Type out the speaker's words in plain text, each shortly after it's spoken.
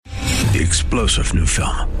the explosive new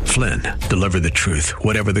film, Flynn, Deliver the Truth,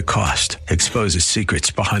 Whatever the Cost, exposes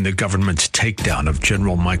secrets behind the government's takedown of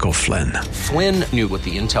General Michael Flynn. Flynn knew what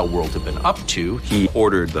the intel world had been up to. He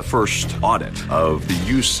ordered the first audit of the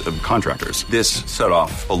use of contractors. This set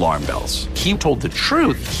off alarm bells. He told the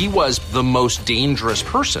truth. He was the most dangerous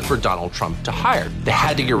person for Donald Trump to hire. They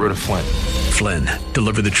had to get rid of Flynn. Flynn,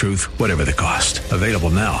 Deliver the Truth, Whatever the Cost. Available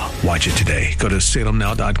now. Watch it today. Go to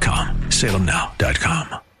salemnow.com.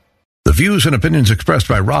 salemnow.com. The views and opinions expressed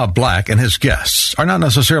by Rob Black and his guests are not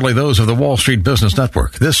necessarily those of the Wall Street Business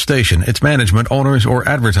Network, this station, its management, owners, or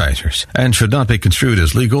advertisers, and should not be construed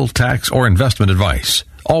as legal, tax, or investment advice.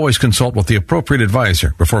 Always consult with the appropriate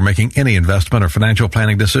advisor before making any investment or financial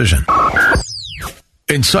planning decision.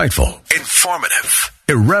 Insightful, informative,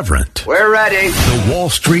 irreverent. We're ready. The Wall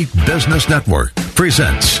Street Business Network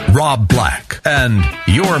presents Rob Black and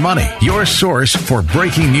Your Money, your source for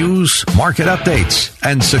breaking news, market updates,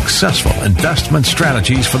 and successful investment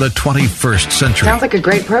strategies for the 21st century. Sounds like a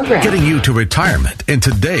great program. Getting you to retirement in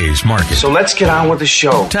today's market. So let's get on with the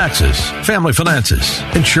show. Taxes, family finances,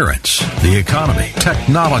 insurance, the economy,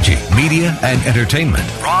 technology, media, and entertainment.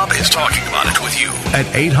 Rob is talking about it with you at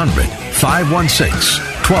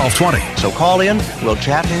 800-516-1220. So call in, we'll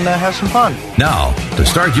chat and have some fun. Now, to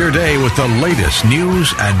start your day with the latest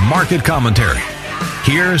news and market commentary,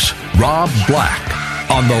 here's Rob Black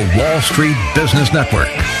on the Wall Street Business Network.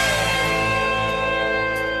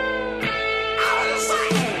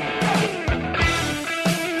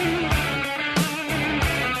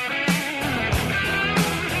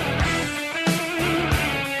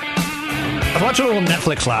 I was watching a little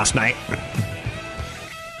Netflix last night.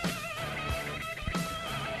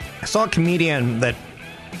 I saw a comedian that,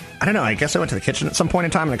 I don't know, I guess I went to the kitchen at some point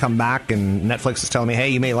in time and I come back and Netflix is telling me, hey,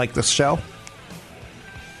 you may like this show.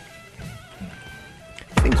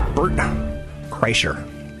 I think it's Bert Kreischer.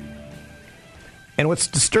 And what's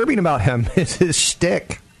disturbing about him is his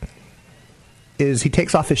shtick is he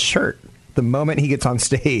takes off his shirt the moment he gets on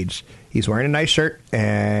stage. He's wearing a nice shirt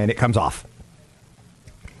and it comes off.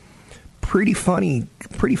 Pretty funny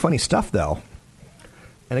stuff, though.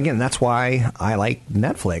 And again, that's why I like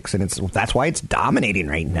Netflix, and that's why it's dominating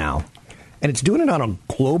right now. And it's doing it on a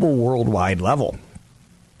global, worldwide level.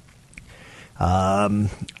 I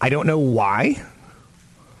don't know why.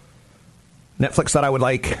 Netflix thought I would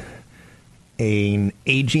like an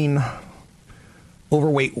aging,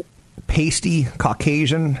 overweight, pasty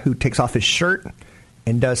Caucasian who takes off his shirt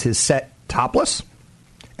and does his set topless.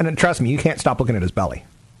 And then, trust me, you can't stop looking at his belly.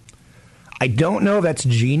 I don't know if that's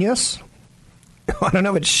genius. I don't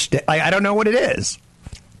know if it's I don't know what it is.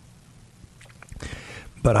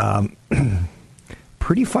 But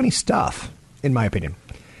pretty funny stuff, in my opinion.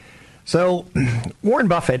 So Warren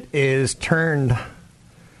Buffett he's getting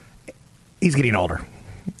older.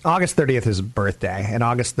 August 30th is his birthday, and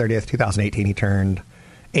August 30th, 2018, he turned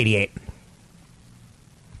 88.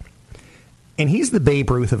 And he's the Babe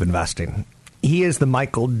Ruth of investing. He is the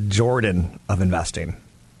Michael Jordan of investing.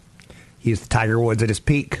 He's the Tiger Woods at his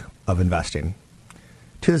peak of investing.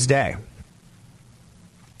 To this day.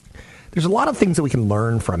 There's a lot of things that we can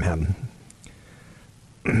learn from him.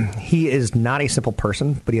 He is not a simple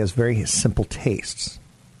person, but he has very simple tastes.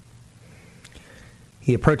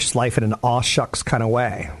 He approaches life in an aw shucks kind of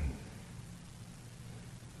way.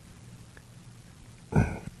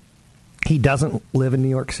 He doesn't live in New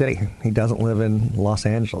York City. He doesn't live in Los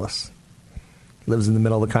Angeles. He lives in the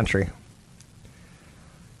middle of the country.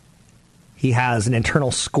 He has an internal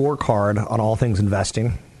scorecard on all things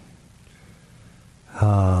investing.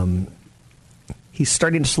 He's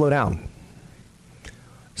starting to slow down.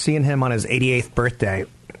 Seeing him on his 88th birthday,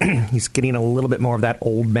 he's getting a little bit more of that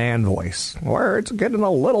old man voice. Or it's getting a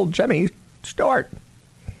little Jimmy Stewart.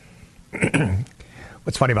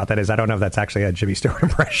 What's funny about that is I don't know if that's actually a Jimmy Stewart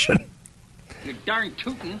impression. You're darn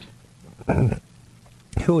tootin'.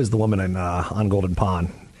 Who is the woman on Golden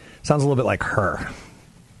Pond? Sounds a little bit like her.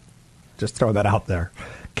 Just throw that out there.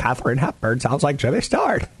 Katharine Hepburn sounds like Jimmy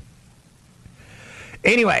Stewart.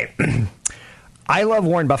 Anyway, I love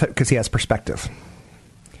Warren Buffett because he has perspective.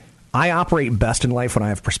 I operate best in life when I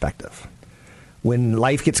have perspective. When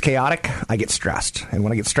life gets chaotic, I get stressed. And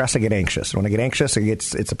when I get stressed, I get anxious. And when I get anxious,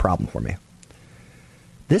 it's a problem for me.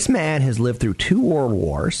 This man has lived through 2 world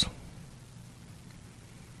wars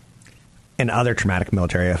and other traumatic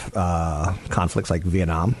military conflicts like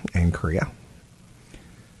Vietnam and Korea.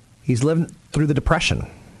 He's lived through the Depression.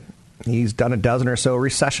 He's done a dozen or so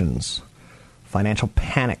recessions, financial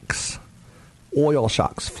panics, oil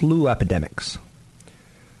shocks, flu epidemics,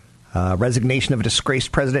 resignation of a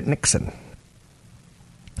disgraced President Nixon,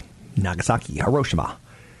 Nagasaki, Hiroshima.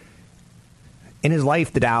 In his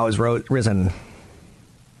life, the Dow has risen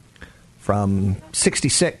from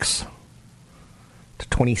 66 to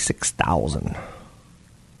 26,000.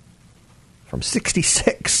 From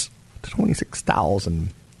 66 to 26,000.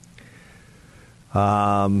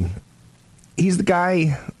 He's the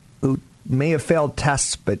guy who may have failed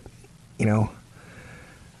tests, but, you know,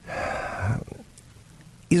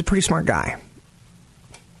 he's a pretty smart guy.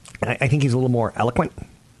 And I think he's a little more eloquent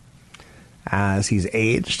as he's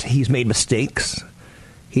aged. He's made mistakes.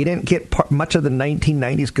 He didn't get much of the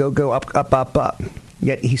 1990s go, up, up, up, up.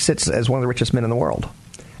 Yet he sits as one of the richest men in the world.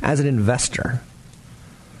 As an investor.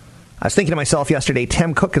 I was thinking to myself yesterday,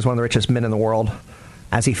 Tim Cook is one of the richest men in the world.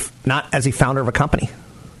 Not as a founder of a company.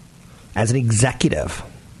 As an executive.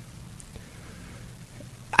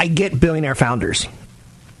 I get billionaire founders.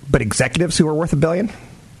 But executives who are worth $1 billion?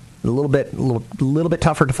 A little bit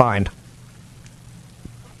tougher to find.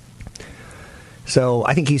 So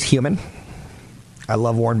I think he's human. I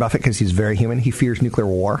love Warren Buffett because he's very human. He fears nuclear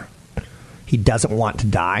war. He doesn't want to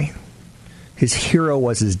die. His hero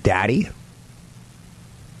was his daddy.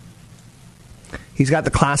 He's got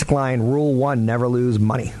the classic line, Rule 1, never lose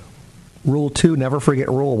money. Rule 2, never forget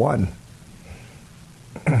Rule 1.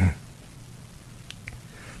 The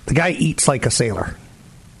guy eats like a sailor.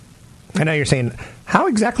 I know you're saying, how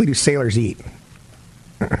exactly do sailors eat?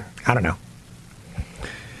 I don't know.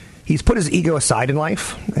 He's put his ego aside in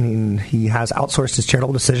life, and he has outsourced his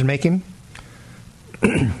charitable decision-making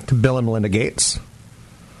to Bill and Melinda Gates.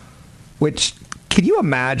 Which, can you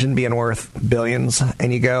imagine being worth billions,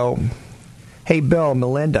 and you go, hey, Bill,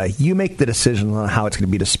 Melinda, you make the decision on how it's going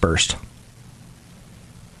to be dispersed.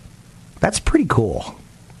 That's pretty cool.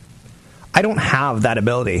 I don't have that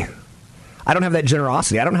ability. I don't have that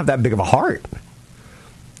generosity. I don't have that big of a heart.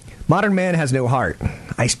 Modern man has no heart.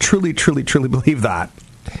 I truly, truly, truly believe that.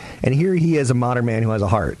 And here he is, a modern man who has a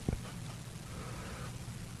heart.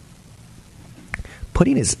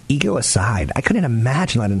 Putting his ego aside, I couldn't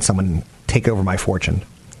imagine letting someone take over my fortune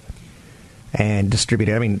and distribute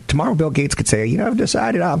it. I mean, tomorrow Bill Gates could say, you know, I've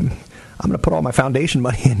decided I'm going to put all my foundation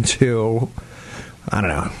money into, I don't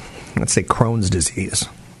know, let's say Crohn's disease.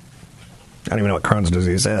 I don't even know what Crohn's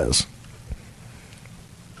disease is.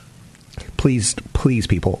 Please,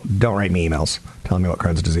 people, don't write me emails telling me what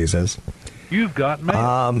Crohn's disease is. You've got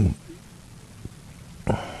mail.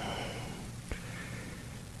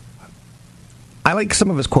 I like some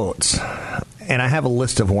of his quotes, and I have a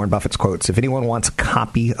list of Warren Buffett's quotes. If anyone wants a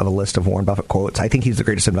copy of a list of Warren Buffett quotes, I think he's the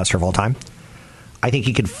greatest investor of all time. I think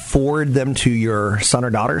he could forward them to your son or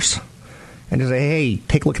daughters and just say, hey,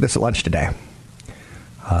 take a look at this at lunch today.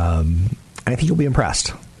 And I think you'll be impressed.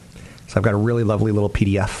 So I've got a really lovely little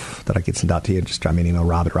PDF that I can send out to you. Just drop me an email,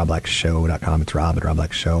 rob@robblackshow.com. It's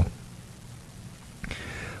rob@robblackshow.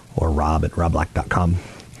 Or rob@robblack.com.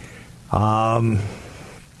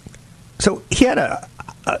 So he had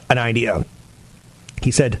an idea.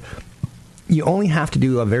 He said, you only have to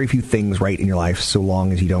do a very few things right in your life so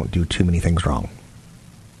long as you don't do too many things wrong.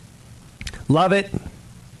 Love it.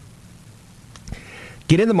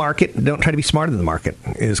 Get in the market. Don't try to be smarter than the market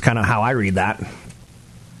is kind of how I read that.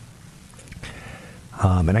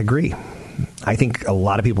 And I agree. I think a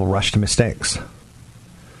lot of people rush to mistakes.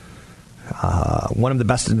 One of the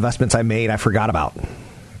best investments I made, I forgot about.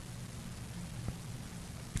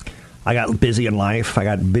 I got busy in life. I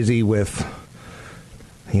got busy with,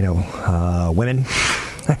 women.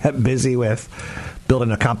 I got busy with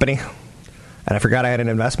building a company. And I forgot I had an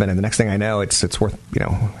investment. And the next thing I know, it's worth,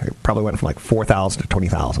 it probably went from like $4,000 to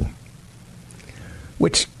 $20,000.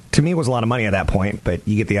 Which to me was a lot of money at that point, but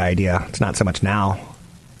you get the idea. It's not so much now.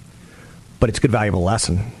 But it's a good, valuable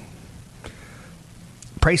lesson.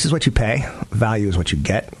 Price is what you pay. Value is what you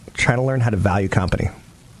get. Try to learn how to value company.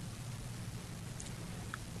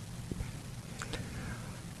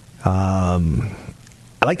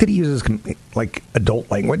 I like that he uses like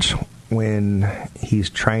adult language when he's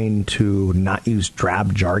trying to not use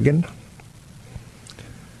drab jargon.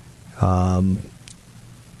 I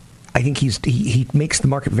think he makes the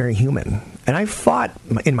market very human. And I thought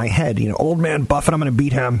in my head, old man Buffett, I'm going to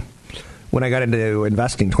beat him when I got into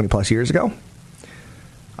investing 20 plus years ago.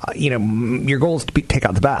 Your goal is to take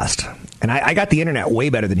out the best. And I got the internet way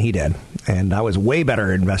better than he did. And I was way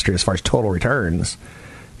better investor as far as total returns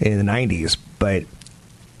in the 90s. But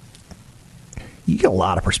you get a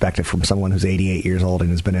lot of perspective from someone who's 88 years old and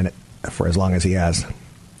has been in it for as long as he has.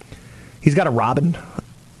 He's got a Robin,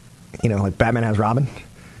 like Batman has Robin.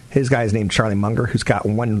 His guy is named Charlie Munger, who's got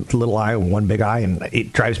one little eye and one big eye, and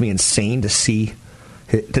it drives me insane to see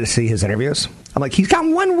his interviews. I'm like, he's got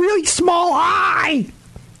one really small eye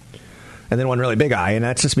and then one really big eye, and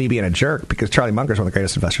that's just me being a jerk because Charlie Munger is one of the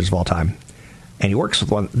greatest investors of all time. And he works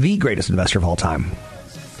with the greatest investor of all time.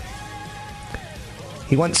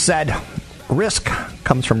 He once said, risk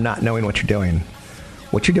comes from not knowing what you're doing.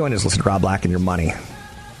 What you're doing is listen to Rob Black and your money.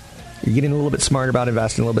 You're getting a little bit smarter about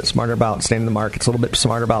investing, a little bit smarter about staying in the markets, a little bit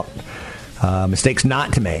smarter about mistakes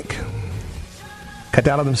not to make. Cut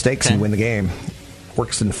down on the mistakes and win the game.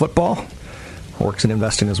 Works in football, works in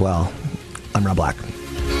investing as well. I'm Rob Black.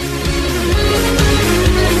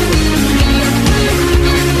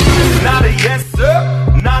 Not a yes,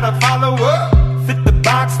 sir, not a follower. Fit the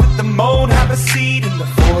box, fit the mold, have a seat in the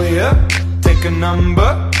foyer. Take a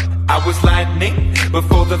number. I was lightning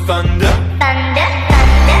before the thunder.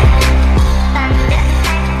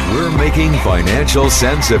 We're making financial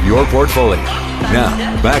sense of your portfolio.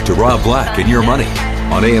 Now, back to Rob Black and Your Money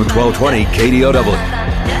on AM 1220 KDOW.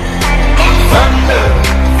 Thunder,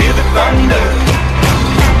 feel the thunder.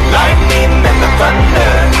 Lightning and the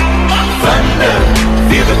thunder. Thunder,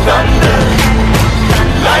 feel the thunder.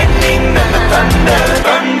 Lightning and the thunder.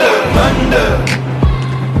 Thunder, thunder.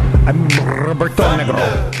 I'm Roberto Negro.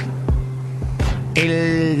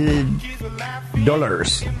 El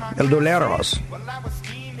Doleros.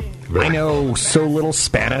 I know so little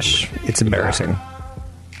Spanish, it's embarrassing.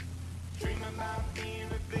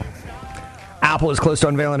 Apple is close to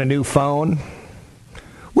unveiling a new phone.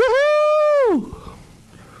 Woohoo!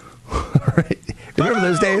 Remember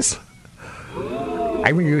those days? I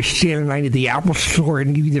remember standing in line at the Apple store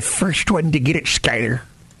and be the first one to get it, Skyler.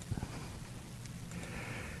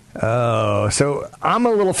 Oh, so I'm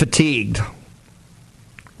a little fatigued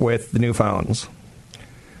with the new phones.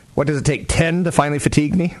 What does it take, 10 to finally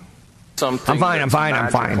fatigue me? Something I'm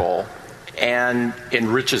fine. And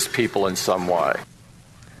enriches people in some way.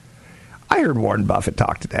 I heard Warren Buffett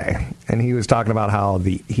talk today, and he was talking about how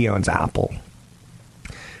he owns Apple.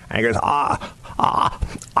 And he goes,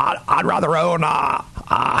 I'd rather own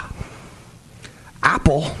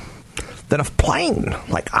Apple than a plane.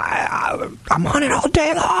 Like, I'm on it all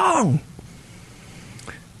day long.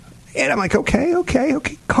 And I'm like, okay.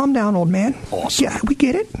 Calm down, old man. Awesome. Yeah, we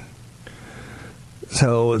get it.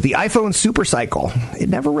 So the iPhone super cycle, it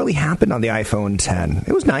never really happened on the iPhone 10.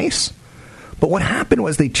 It was nice. But what happened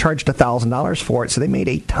was they charged $1,000 for it, so they made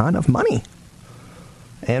a ton of money.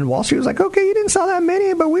 And Wall Street was like, okay, you didn't sell that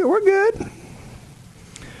many, but we're good.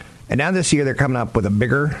 And now this year they're coming up with a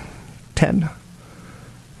bigger 10,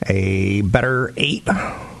 a better 8,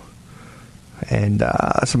 and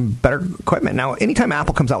some better equipment. Now, anytime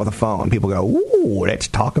Apple comes out with a phone, people go, ooh, let's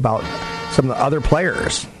talk about some of the other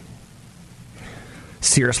players.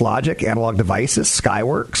 Cirrus Logic, Analog Devices,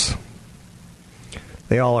 Skyworks.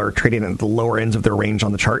 They all are trading at the lower ends of their range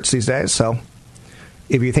on the charts these days. So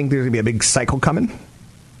if you think there's going to be a big cycle coming,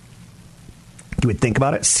 you would think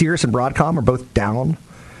about it. Cirrus and Broadcom are both down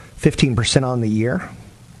 15% on the year.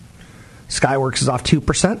 Skyworks is off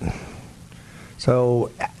 2%. So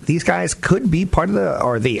these guys could be part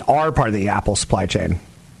of they are part of the Apple supply chain.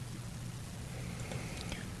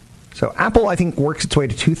 So Apple, I think, works its way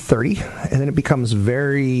to 230, and then it becomes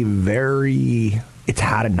very, very, it's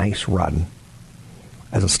had a nice run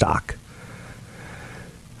as a stock.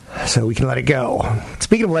 So we can let it go.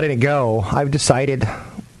 Speaking of letting it go, I've decided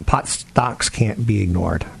pot stocks can't be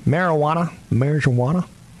ignored. Marijuana.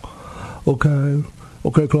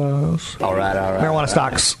 Okay, class. All right. Marijuana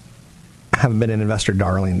stocks haven't been an investor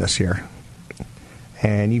darling this year.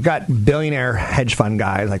 And you've got billionaire hedge fund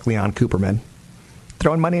guys like Leon Cooperman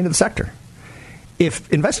throwing money into the sector.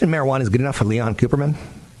 If investing in marijuana is good enough for Leon Cooperman,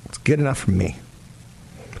 it's good enough for me.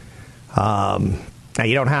 Now,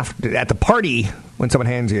 you don't have to, at the party, when someone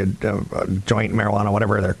hands you a joint, marijuana,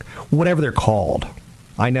 whatever they're called.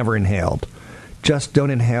 I never inhaled. Just don't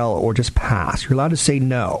inhale or just pass. You're allowed to say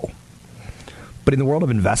no. But in the world of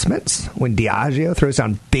investments, when Diageo throws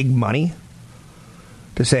down big money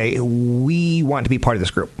to say, we want to be part of this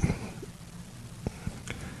group,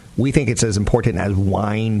 we think it's as important as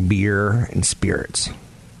wine, beer, and spirits.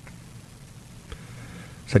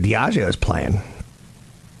 So Diageo is playing.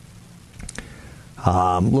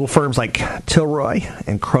 Little firms like Tilroy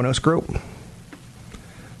and Kronos Group,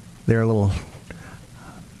 they're little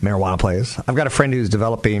marijuana plays. I've got a friend who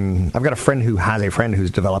has a friend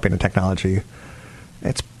who's developing a technology.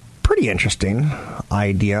 It's pretty interesting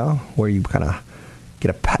idea where you kind of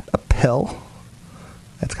get a pill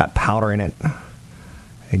that's got powder in it,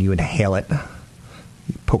 and you inhale it.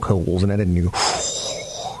 You poke holes in it, and you.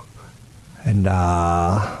 And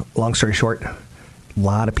long story short, a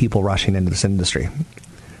lot of people rushing into this industry.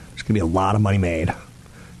 There's going to be a lot of money made.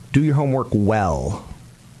 Do your homework well.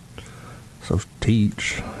 So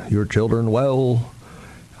teach your children well.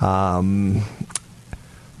 Market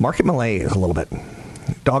malaise a little bit.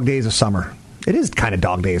 Dog days of summer. It is kind of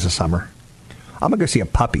dog days of summer. I'm going to go see a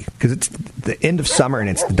puppy because it's the end of summer and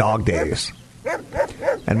it's the dog days.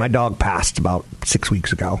 And my dog passed about 6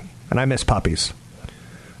 weeks ago, and I miss puppies.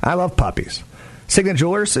 I love puppies. Signet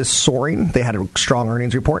Jewelers is soaring. They had a strong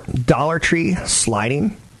earnings report. Dollar Tree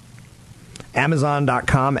sliding.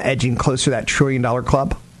 Amazon.com edging closer to that $1 trillion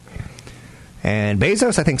club. And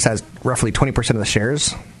Bezos, I think, has roughly 20% of the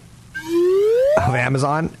shares of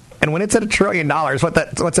Amazon. And when it's at $1 trillion,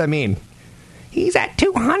 what's that mean? He's at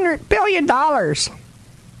 $200 billion.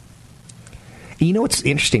 You know what's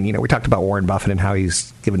interesting? We talked about Warren Buffett and how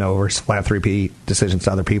he's given over his philanthropy decisions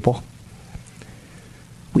to other people.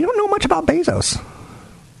 We don't know much about Bezos.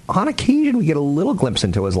 On occasion, we get a little glimpse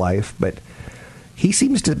into his life, but he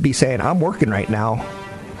seems to be saying, I'm working right now.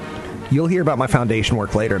 You'll hear about my foundation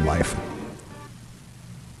work later in life.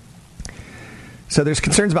 So there's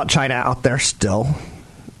concerns about China out there still.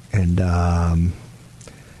 And,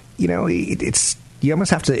 you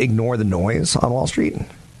almost have to ignore the noise on Wall Street.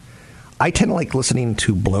 I tend to like listening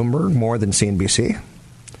to Bloomberg more than CNBC.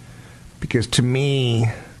 Because to me,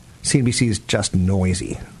 CNBC is just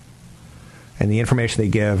noisy. And the information they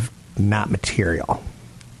give, not material.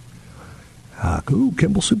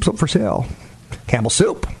 Campbell Soup's up for sale. Campbell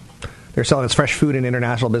Soup. They're selling its fresh food in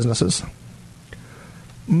international businesses.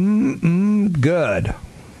 Good.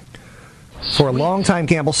 For a long time,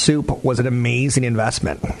 Campbell Soup was an amazing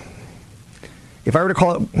investment. If I were to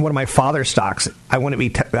call it one of my father's stocks, I wouldn't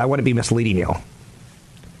be misleading you.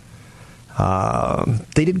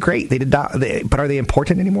 They did great. But are they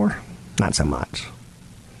important anymore? Not so much.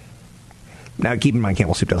 Now, keep in mind,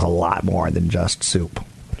 Campbell Soup does a lot more than just soup.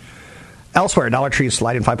 Elsewhere, Dollar Tree is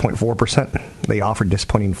sliding 5.4%. They offered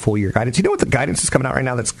disappointing full-year guidance. You know what the guidance is coming out right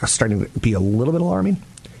now that's starting to be a little bit alarming?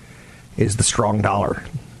 Is the strong dollar.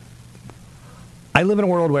 I live in a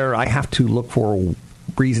world where I have to look for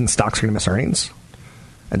reasons stocks are going to miss earnings.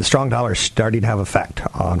 And the strong dollar is starting to have effect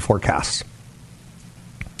on forecasts.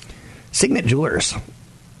 Signet Jewelers,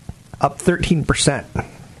 up 13%.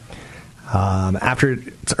 After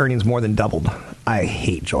its earnings more than doubled. I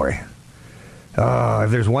hate jewelry.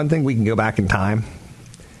 If there's one thing we can go back in time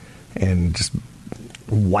and just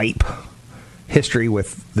wipe history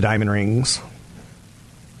with the diamond rings.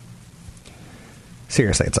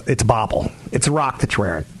 Seriously, it's a bauble. It's a rock that you're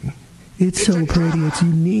wearing. It's so pretty. It's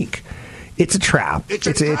unique. It's a trap. It's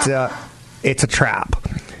a trap.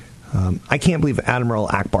 I can't believe Admiral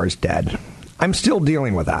Akbar's dead. I'm still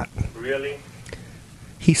dealing with that. Really?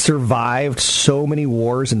 He survived so many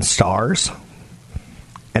wars and stars,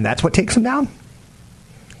 and that's what takes him down.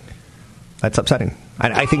 That's upsetting.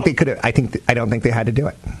 I think they could have. I don't think they had to do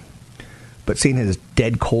it. But seeing his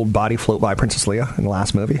dead, cold body float by Princess Leia in the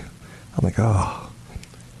last movie, I'm like,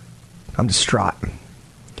 I'm distraught.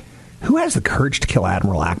 Who has the courage to kill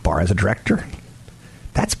Admiral Akbar as a director?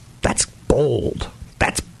 That's bold.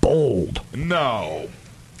 That's bold. No.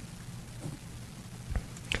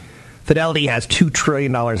 Fidelity has $2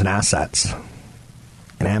 trillion in assets.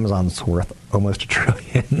 And Amazon's worth almost $1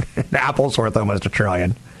 trillion. And Apple's worth almost $1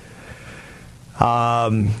 trillion.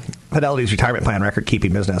 Fidelity's retirement plan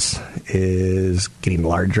record-keeping business is getting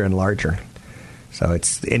larger and larger. So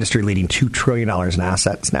it's the industry-leading $2 trillion in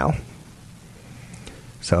assets now.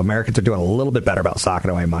 So Americans are doing a little bit better about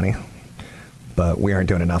socking away money. But we aren't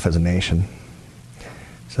doing enough as a nation.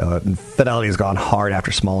 So Fidelity has gone hard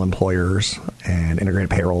after small employers and integrated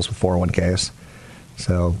payrolls with 401ks.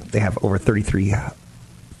 So they have over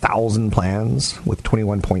 33,000 plans with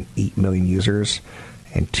 21.8 million users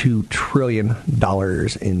and $2 trillion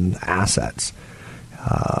in assets.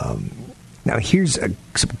 Now, here's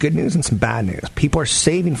some good news and some bad news. People are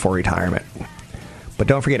saving for retirement. But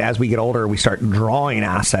don't forget, as we get older, we start drawing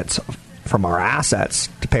assets from our assets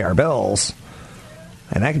to pay our bills.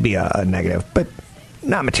 And that could be a negative, but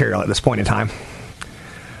not material at this point in time.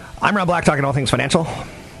 I'm Rob Black, talking all things financial,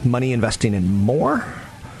 money, investing, and more.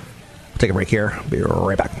 We'll take a break here. Be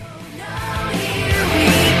right back.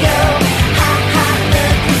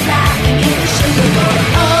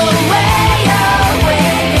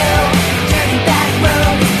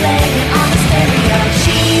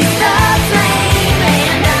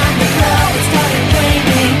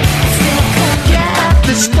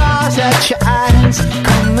 The stars at your eyes,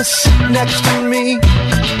 come and sit next to me.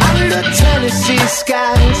 Under Tennessee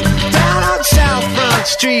skies, down on South Front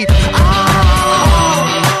Street. Oh,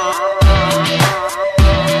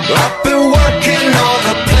 I've been working on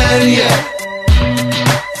a plan, yeah.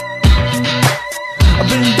 I've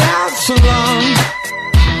been down so long,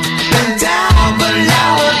 been down, but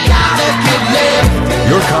now I gotta get left.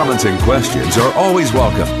 Your comments and questions are always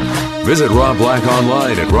welcome. Visit Rob Black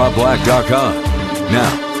online at robblack.com.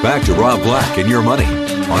 Now, back to Rob Black and Your Money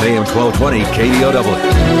on AM 1220 KDOW.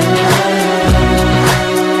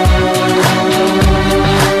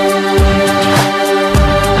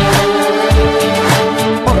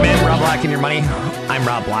 Welcome in, Rob Black and Your Money. I'm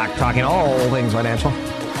Rob Black, talking all things financial.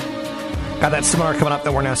 Got that seminar coming up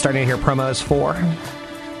that we're now starting to hear promos for.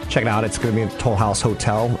 Check it out. It's going to be at Toll House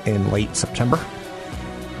Hotel in late September.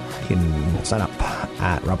 You can sign up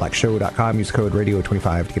at robblackshow.com. Use code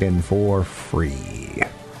radio25 to get in for free.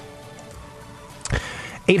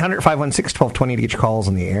 800-516-1220 to get your calls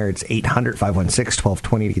on the air. It's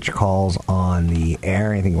 800-516-1220 to get your calls on the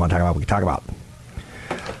air. Anything you want to talk about, we can talk about.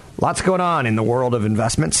 Lots going on in the world of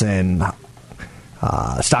investments and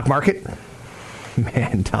stock market.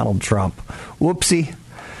 Man, Donald Trump, whoopsie,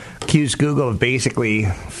 accused Google of basically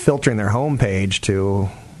filtering their homepage to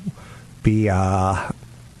be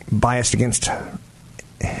biased against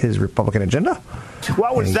his Republican agenda.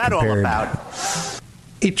 What was that all about?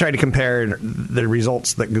 He tried to compare the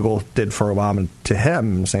results that Google did for Obama to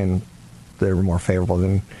him, saying they were more favorable.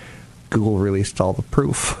 Than Google released all the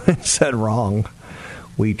proof and said, wrong.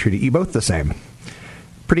 We treated you both the same.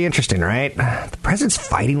 Pretty interesting, right? The president's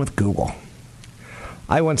fighting with Google.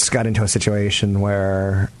 I once got into a situation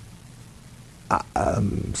where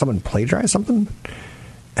someone plagiarized something,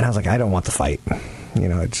 and I was like, I don't want the fight. You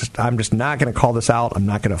know, I'm just not going to call this out. I'm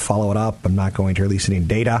not going to follow it up. I'm not going to release any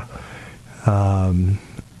data.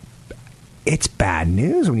 It's bad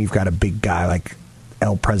news when you've got a big guy like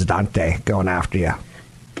El Presidente going after you.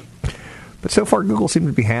 But so far, Google seems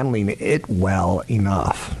to be handling it well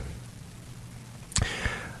enough.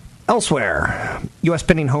 Elsewhere, U.S.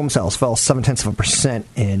 pending home sales fell 0.7%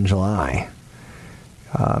 in July.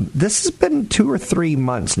 This has been 2 or 3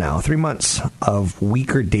 months now, 3 months of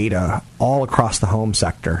weaker data all across the home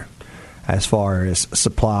sector as far as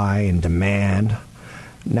supply and demand.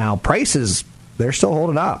 Now, prices, they're still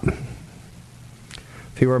holding up.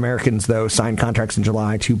 Fewer Americans, though, signed contracts in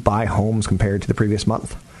July to buy homes compared to the previous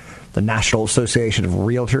month. The National Association of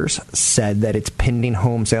Realtors said that its pending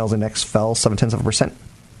home sales index fell 0.7%.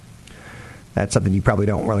 That's something you probably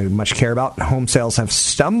don't really much care about. Home sales have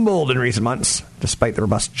stumbled in recent months, despite the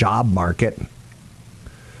robust job market.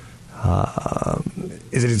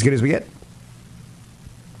 Is it as good as we get?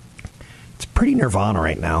 It's pretty nirvana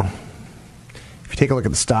right now. If you take a look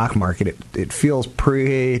at the stock market, it feels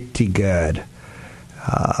pretty good.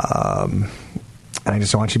 And I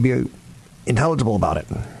just want you to be intelligible about it.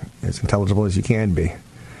 As intelligible as you can be.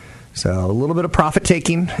 So a little bit of profit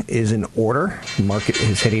taking is in order. The market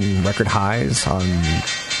is hitting record highs on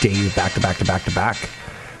days back to back to back to back.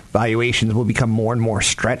 Valuations will become more and more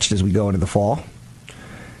stretched as we go into the fall.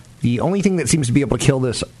 The only thing that seems to be able to kill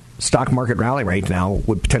this stock market rally right now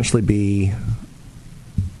would potentially be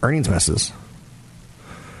earnings misses.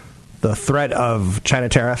 The threat of China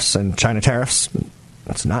tariffs,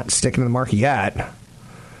 it's not sticking to the market yet.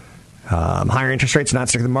 Higher interest rates, not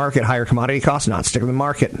sticking to the market. Higher commodity costs, not sticking to the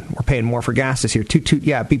market. We're paying more for gas this year. Toot, toot,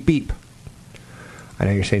 yeah, beep, beep. I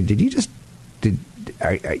know you're saying,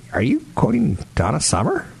 are you quoting Donna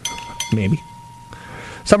Summer? Maybe.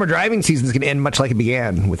 Summer driving season is going to end much like it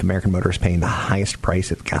began, with American motorists paying the highest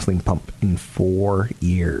price at the gasoline pump in 4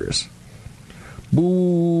 years.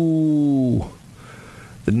 Boo!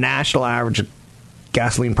 The national average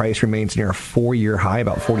gasoline price remains near a 4-year high,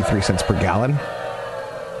 about 43 cents per gallon.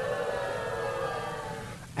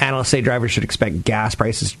 Analysts say drivers should expect gas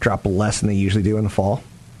prices to drop less than they usually do in the fall,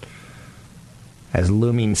 as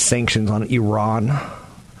looming sanctions on Iran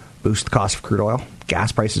boost the cost of crude oil.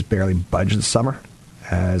 Gas prices barely budge this summer,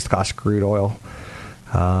 as the cost of crude oil,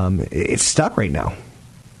 it's stuck right now.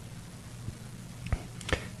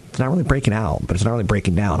 It's not really breaking out, but it's not really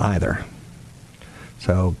breaking down either.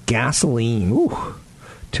 So gasoline,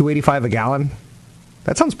 $2.85 a gallon.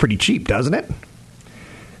 That sounds pretty cheap, doesn't it?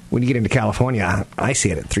 When you get into California, I see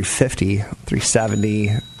it at $3.50,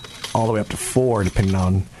 $3.70, all the way up to $4, depending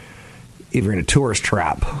on if you're in a tourist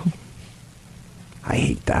trap. I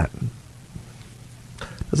hate that.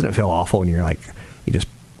 Doesn't it feel awful when you're like, you just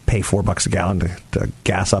pay $4 a gallon to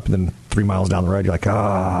gas up, and then 3 miles down the road, you're like,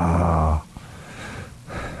 are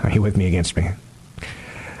you with me, against me?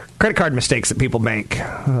 Credit card mistakes that people make. We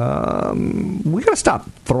got to stop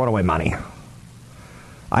throwing away money.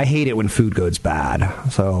 I hate it when food goes bad,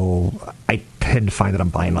 so I tend to find that I'm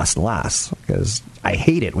buying less and less because I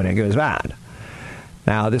hate it when it goes bad.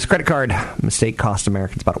 Now, this credit card mistake cost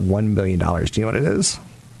Americans about $1 billion. Do you know what it is?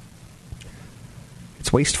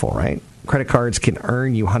 It's wasteful, right? Credit cards can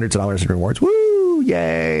earn you hundreds of dollars in rewards. Woo!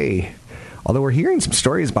 Yay! Although we're hearing some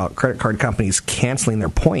stories about credit card companies canceling their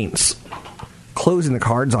points, closing the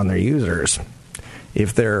cards on their users,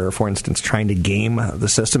 if they're, for instance, trying to game the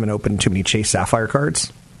system and open too many Chase Sapphire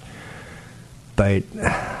cards. But,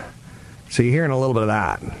 so you're hearing a little bit of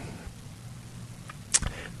that.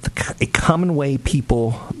 A common way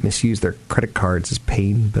people misuse their credit cards is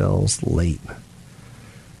paying bills late.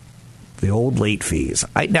 The old late fees.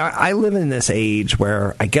 I live in this age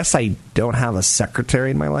where I guess I don't have a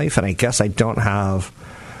secretary in my life, and I guess I don't have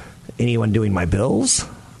anyone doing my bills.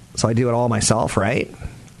 So I do it all myself, right?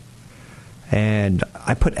 And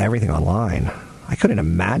I put everything online. I couldn't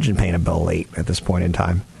imagine paying a bill late at this point in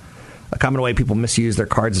time. A common way people misuse their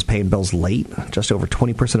cards is paying bills late. Just over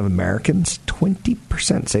 20% of Americans,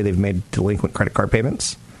 20% say they've made delinquent credit card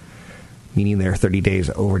payments, meaning they're 30 days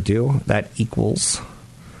overdue. That equals,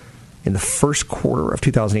 in the first quarter of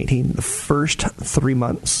 2018, the first 3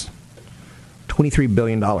 months, $23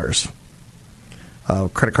 billion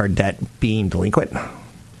of credit card debt being delinquent.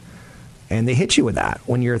 And they hit you with that.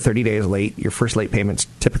 When you're 30 days late, your first late payment's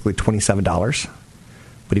typically $27.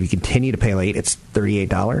 But if you continue to pay late, it's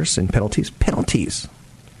 $38 in penalties. Penalties.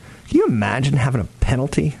 Can you imagine having a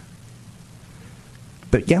penalty?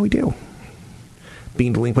 But yeah, we do.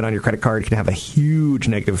 Being delinquent on your credit card can have a huge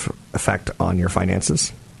negative effect on your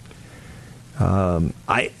finances.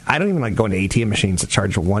 I don't even like going to ATM machines that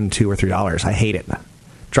charge $1, $2, or $3. I hate it.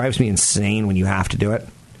 Drives me insane when you have to do it.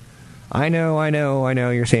 I know.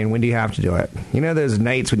 You're saying, when do you have to do it? You know those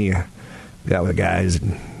nights when you go out with the guys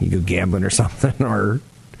and you go gambling or something, or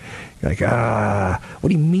you're like, what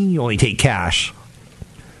do you mean you only take cash?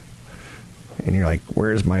 And you're like,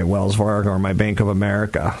 where's my Wells Fargo or my Bank of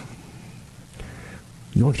America?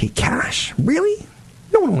 You only take cash? Really?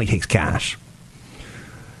 No one only takes cash.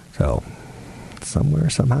 So, somewhere,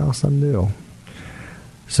 somehow, some do.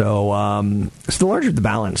 So the larger the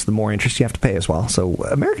balance, the more interest you have to pay as well. So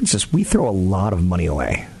Americans we throw a lot of money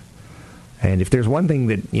away. And if there's one thing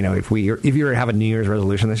that, if you have a New Year's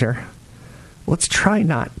resolution this year, let's try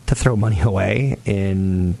not to throw money away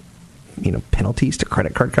in, penalties to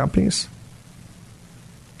credit card companies.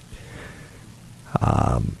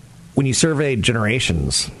 When you survey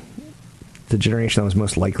generations, the generation that was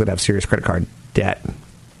most likely to have serious credit card debt,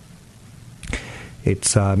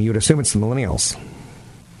 it's you would assume it's the millennials.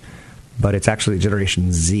 But it's actually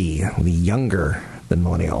Generation Z, the younger than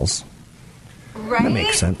millennials. Right? That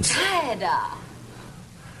makes sense. I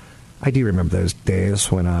do remember those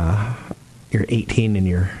days when you're 18 and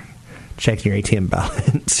you're checking your ATM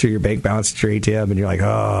balance or your bank balance at your ATM, and you're like,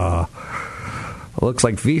 oh, it looks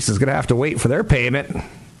like Visa's going to have to wait for their payment.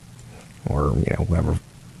 Or, whoever,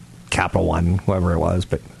 Capital One, whoever it was.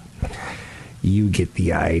 But you get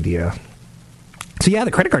the idea. So, yeah,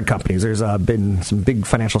 the credit card companies, there's been some big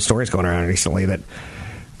financial stories going around recently that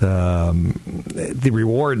the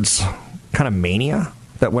rewards kind of mania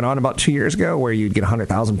that went on about 2 years ago, where you'd get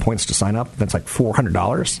 100,000 points to sign up. That's like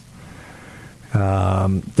 $400.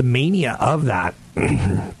 The mania of that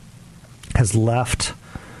has left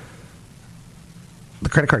the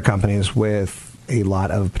credit card companies with a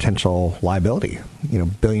lot of potential liability,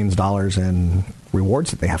 billions of dollars in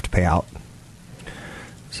rewards that they have to pay out.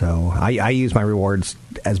 So I use my rewards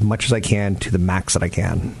as much as I can to the max that I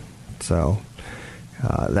can. So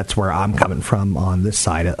that's where I'm coming from on this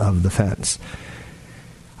side of the fence.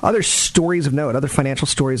 Other stories of note, other financial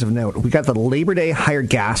stories of note. We got the Labor Day higher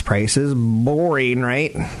gas prices. Boring,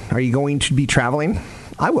 right? Are you going to be traveling?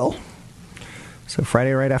 I will. So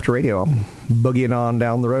Friday right after radio, I'm boogieing on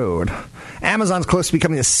down the road. Amazon's close to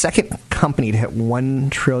becoming the second company to hit $1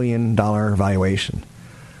 trillion valuation.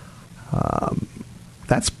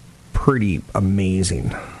 That's pretty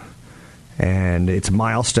amazing. And it's a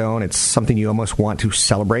milestone. It's something you almost want to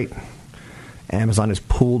celebrate. Amazon is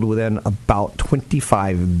pooled within about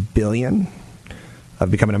 $25 billion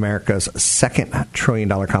of becoming America's second $1 trillion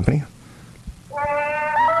company.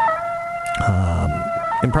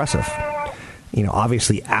 Impressive.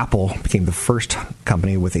 Obviously Apple became the first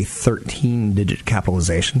company with a 13-digit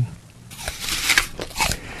capitalization.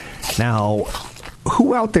 Now,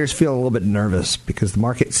 who out there is feeling a little bit nervous because the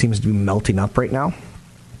market seems to be melting up right now?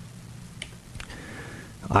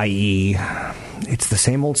 I.e., it's the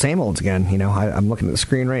same olds again. I'm looking at the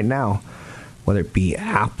screen right now. Whether it be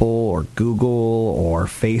Apple or Google or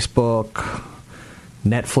Facebook,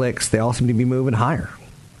 Netflix, they all seem to be moving higher.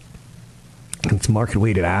 It's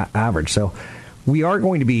market-weighted average. So we are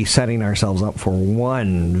going to be setting ourselves up for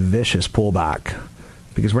one vicious pullback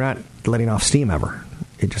because we're not letting off steam ever.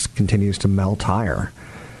 It just continues to melt higher.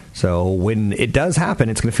 So when it does happen,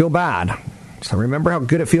 it's going to feel bad. So remember how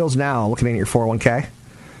good it feels now looking at your 401k?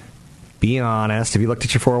 Being honest, if you looked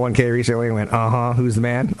at your 401k recently and went, who's the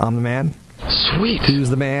man? I'm the man. Sweet.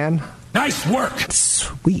 Who's the man? Nice work.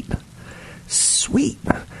 Sweet. Sweet.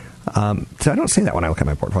 So I don't say that when I look at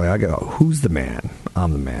my portfolio. I go, who's the man?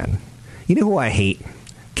 I'm the man. You know who I hate?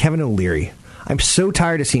 Kevin O'Leary. I'm so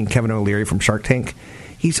tired of seeing Kevin O'Leary from Shark Tank.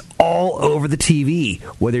 He's all over the TV,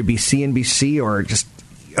 whether it be CNBC or just,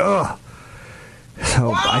 ugh.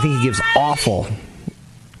 So I think he gives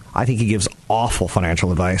awful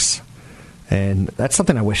financial advice. And that's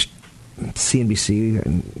something I wish CNBC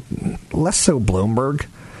and less so Bloomberg.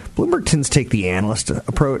 Bloomberg tends to take the analyst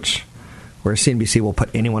approach, where CNBC will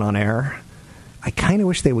put anyone on air. I kind of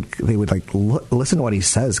wish they would like listen to what he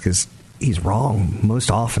says, because he's wrong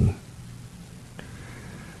most often.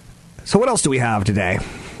 So what else do we have today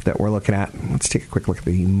that we're looking at? Let's take a quick look at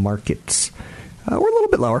the markets. We're a little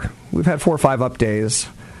bit lower. We've had 4 or 5 up days,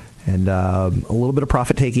 and a little bit of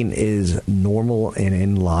profit taking is normal and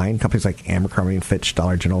in line. Companies like Abercrombie & Fitch,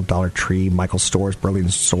 Dollar General, Dollar Tree, Michaels Stores,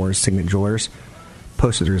 Burlington Stores, Signet Jewelers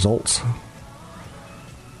posted results.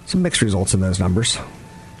 Some mixed results in those numbers.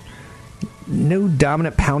 No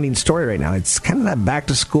dominant pounding story right now. It's kind of that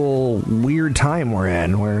back-to-school weird time we're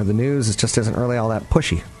in, where the news just isn't really all that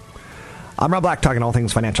pushy. I'm Rob Black, talking all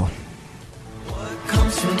things financial. What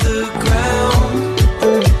comes from the ground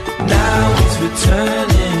now is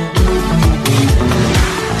returning.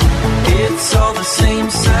 It's all the same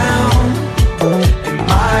sound, and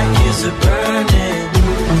my ears are burning.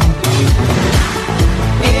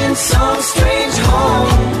 In some strange home,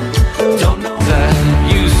 don't know that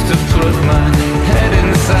used to put my head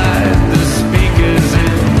inside the speakers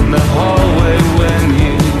in the hallway when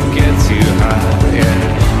you get too high. Yeah,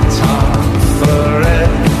 talk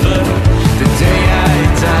forever. The day I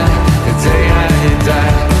die,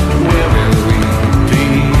 where will we be?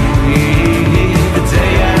 The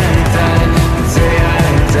day I die,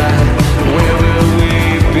 where will we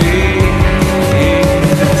be?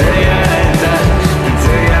 The day I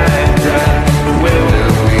die, where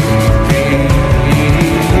will we be?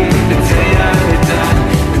 The day I die.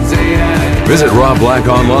 Visit Rob Black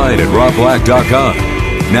online at robblack.com.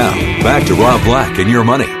 Now, back to Rob Black and Your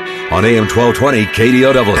Money on AM 1220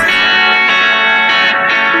 KDOW.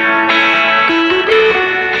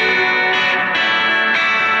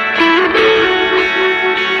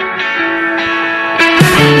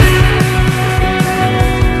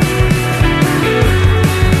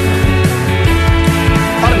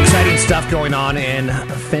 A lot of exciting stuff going on in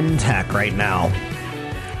fintech right now.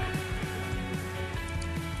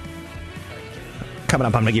 Coming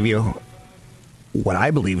up, I'm going to give you what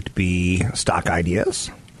I believe to be stock ideas.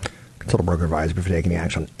 Consult a broker advisor before taking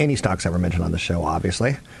action on any stocks ever mentioned on the show,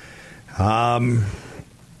 obviously. But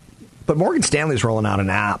Morgan Stanley's rolling out an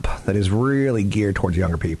app that is really geared towards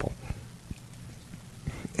younger people.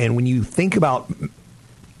 And when you think about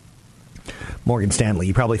Morgan Stanley,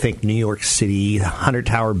 you probably think New York City,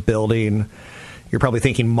 100-tower building. You're probably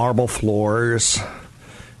thinking marble floors,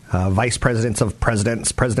 vice presidents of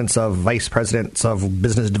presidents, presidents of vice presidents of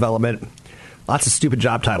business development. Lots of stupid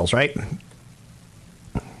job titles, right?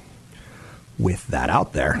 With that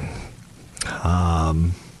out there,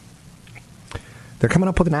 they're coming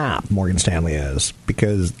up with an app, Morgan Stanley is,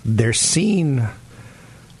 because they're seeing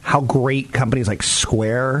how great companies like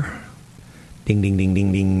Square, ding, ding, ding,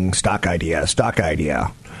 ding, ding, stock idea,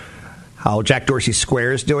 how Jack Dorsey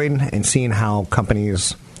Square is doing, and seeing how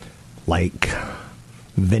companies like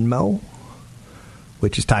Venmo,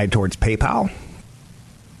 which is tied towards PayPal,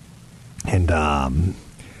 and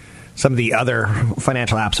some of the other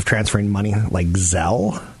financial apps of transferring money, like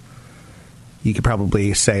Zelle. You could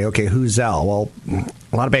probably say, okay, who's Zelle? Well,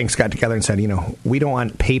 a lot of banks got together and said, we don't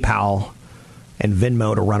want PayPal and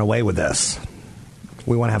Venmo to run away with this.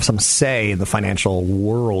 We want to have some say in the financial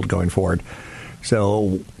world going forward.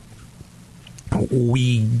 So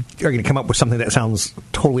we are going to come up with something that sounds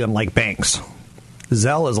totally unlike banks.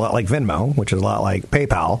 Zelle is a lot like Venmo, which is a lot like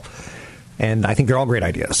PayPal, and I think they're all great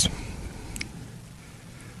ideas.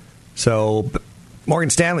 So Morgan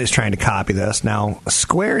Stanley is trying to copy this. Now,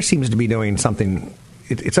 Square seems to be doing something,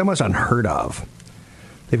 it's almost unheard of.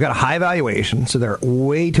 They've got a high valuation, so they're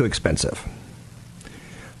way too expensive.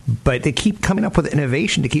 But they keep coming up with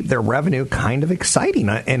innovation to keep their revenue kind of exciting.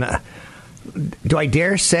 And do I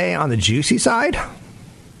dare say on the juicy side?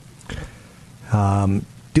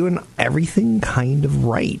 Doing everything kind of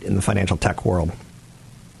right in the financial tech world.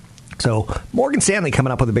 So Morgan Stanley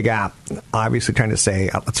coming up with a big app, obviously trying to say,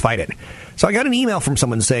 let's fight it. So I got an email from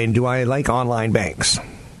someone saying, do I like online banks?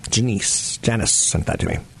 Janice sent that to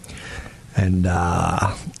me. And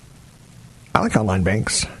I like online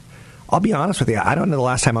banks. I'll be honest with you, I don't know the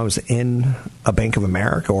last time I was in a Bank of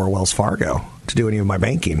America or Wells Fargo to do any of my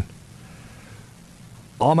banking.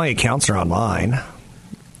 All my accounts are online.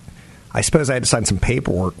 I suppose I had to sign some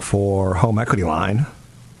paperwork for home equity line.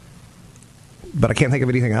 But I can't think of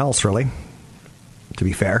anything else, really, to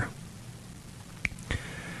be fair.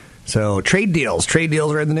 So, trade deals. Trade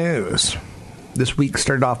deals are in the news. This week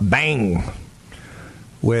started off bang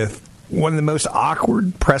with one of the most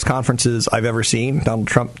awkward press conferences I've ever seen. Donald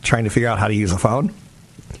Trump trying to figure out how to use a phone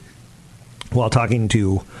while talking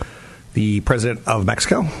to the president of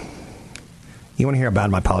Mexico. You want to hear how bad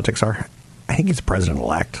my politics are? I think he's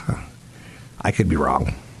president-elect. I could be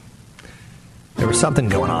wrong. There was something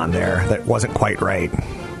going on there that wasn't quite right.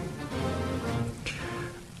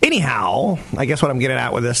 Anyhow, I guess what I'm getting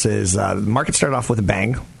at with this is the market started off with a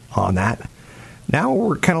bang on that. Now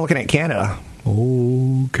we're kind of looking at Canada.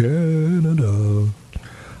 Oh, Canada.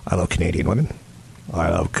 I love Canadian women. I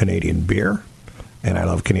love Canadian beer. And I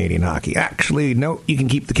love Canadian hockey. Actually, no, you can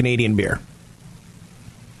keep the Canadian beer.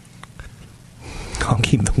 I'll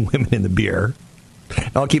keep the women in the beer.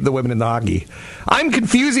 I'll keep the women in the hockey. I'm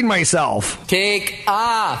confusing myself. Take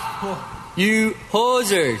off, you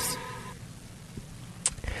posers.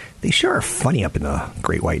 They sure are funny up in the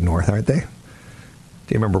Great White North, aren't they? Do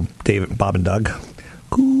you remember Bob and Doug?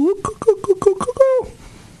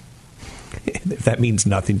 If that means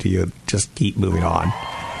nothing to you, just keep moving on.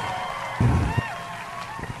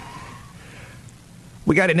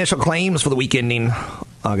 We got initial claims for the week ending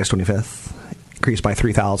August 25th. Increased by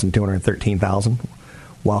 3,213,000,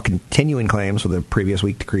 while continuing claims for the previous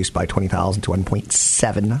week decreased by 20,000 to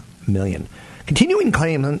 1.7 million. Continuing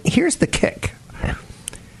claims, and here's the kick.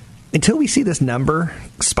 Until we see this number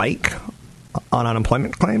spike on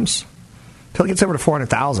unemployment claims, until it gets over to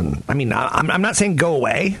 400,000, I mean, I'm not saying go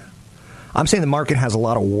away. I'm saying the market has a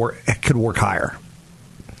lot of work, it could work higher.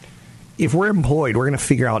 If we're employed, we're going to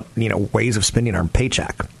figure out, ways of spending our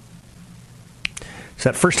paycheck. So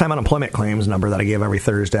that first-time unemployment claims number that I give every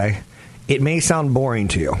Thursday, it may sound boring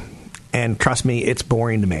to you. And trust me, it's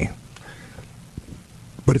boring to me.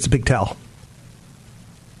 But it's a big tell.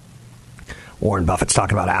 Warren Buffett's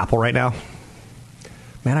talking about Apple right now.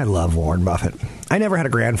 Man, I love Warren Buffett. I never had a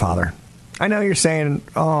grandfather. I know you're saying,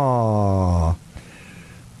 oh,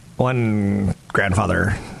 one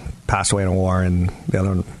grandfather passed away in a war and the other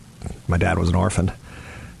one, my dad was an orphan.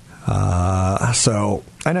 So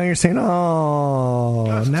I know you're saying, oh,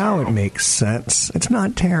 that's now terrible. It makes sense. It's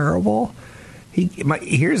not terrible.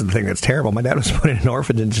 Here's the thing that's terrible. My dad was put in an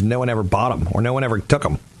orphanage and no one ever bought him or no one ever took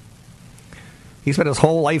him. He spent his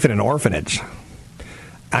whole life in an orphanage.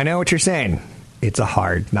 I know what you're saying. It's a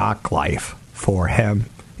hard knock life for him.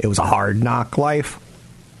 It was a hard knock life.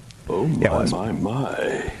 Oh,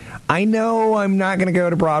 my. I know I'm not going to go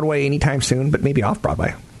to Broadway anytime soon, but maybe off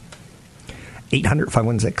Broadway.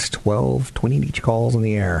 800-516-1220 each calls in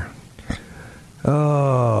the air.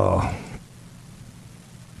 Oh.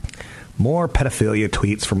 More pedophilia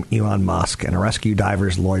tweets from Elon Musk, and a rescue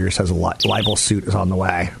diver's lawyer says a libel suit is on the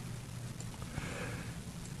way.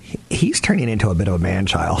 He's turning into a bit of a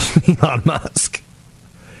man-child, Elon Musk.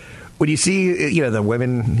 When you see, the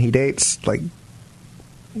women he dates, like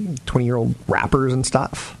 20-year-old rappers and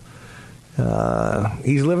stuff,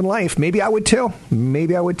 he's living life. Maybe I would too.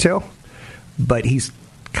 But he's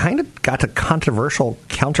kind of got a controversial,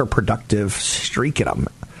 counterproductive streak in him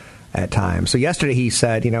at times. So yesterday he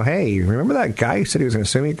said, hey, remember that guy who said he was going to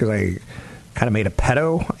sue me because I kind of made a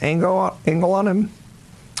pedo angle on him?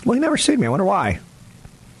 Well, he never sued me. I wonder why.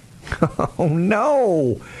 Oh,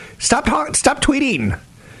 no. Stop tweeting.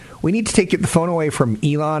 We need to take the phone away from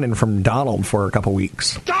Elon and from Donald for a couple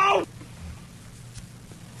weeks. Go!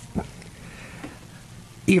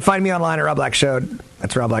 You can find me online at Rob Black Show.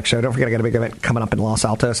 That's Rob Black Show. Don't forget, I got a big event coming up in Los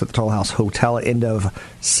Altos at the Toll House Hotel at end of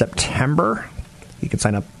September. You can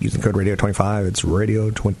sign up using code Radio25. It's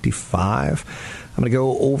Radio25. I'm going to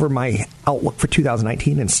go over my outlook for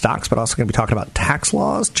 2019 in stocks, but also going to be talking about tax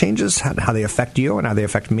laws, changes, how they affect you and how they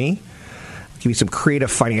affect me. Give you some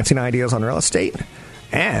creative financing ideas on real estate.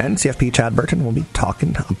 And CFP Chad Burton will be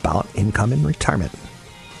talking about income and retirement.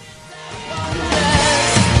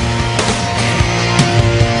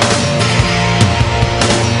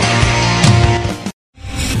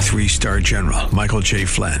 Three-star General Michael J.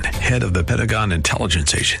 Flynn, head of the Pentagon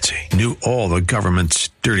Intelligence Agency, knew all the government's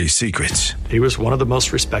dirty secrets. He was one of the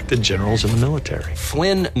most respected generals in the military.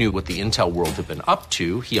 Flynn knew what the intel world had been up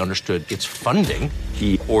to. He understood its funding.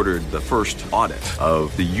 He ordered the first audit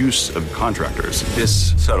of the use of contractors.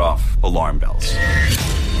 This set off alarm bells.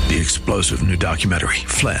 The explosive new documentary,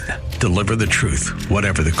 Flynn, deliver the truth,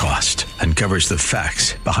 whatever the cost, and covers the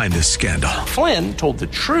facts behind this scandal. Flynn told the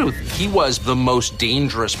truth. He was the most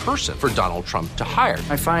dangerous person for Donald Trump to hire.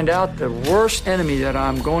 I find out the worst enemy that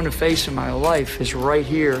I'm going to face in my life is right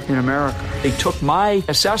here in America. They took my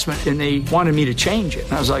assessment and they wanted me to change it.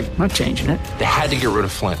 And I was like, I'm not changing it. They had to get rid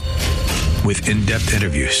of Flynn. With in-depth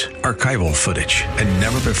interviews, archival footage, and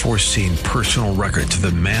never-before-seen personal records of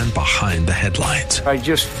the man behind the headlines. I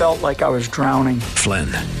just felt like I was drowning. Flynn,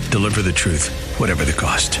 deliver the truth, whatever the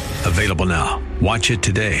cost. Available now. Watch it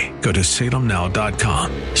today. Go to salemnow.com.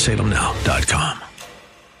 salemnow.com.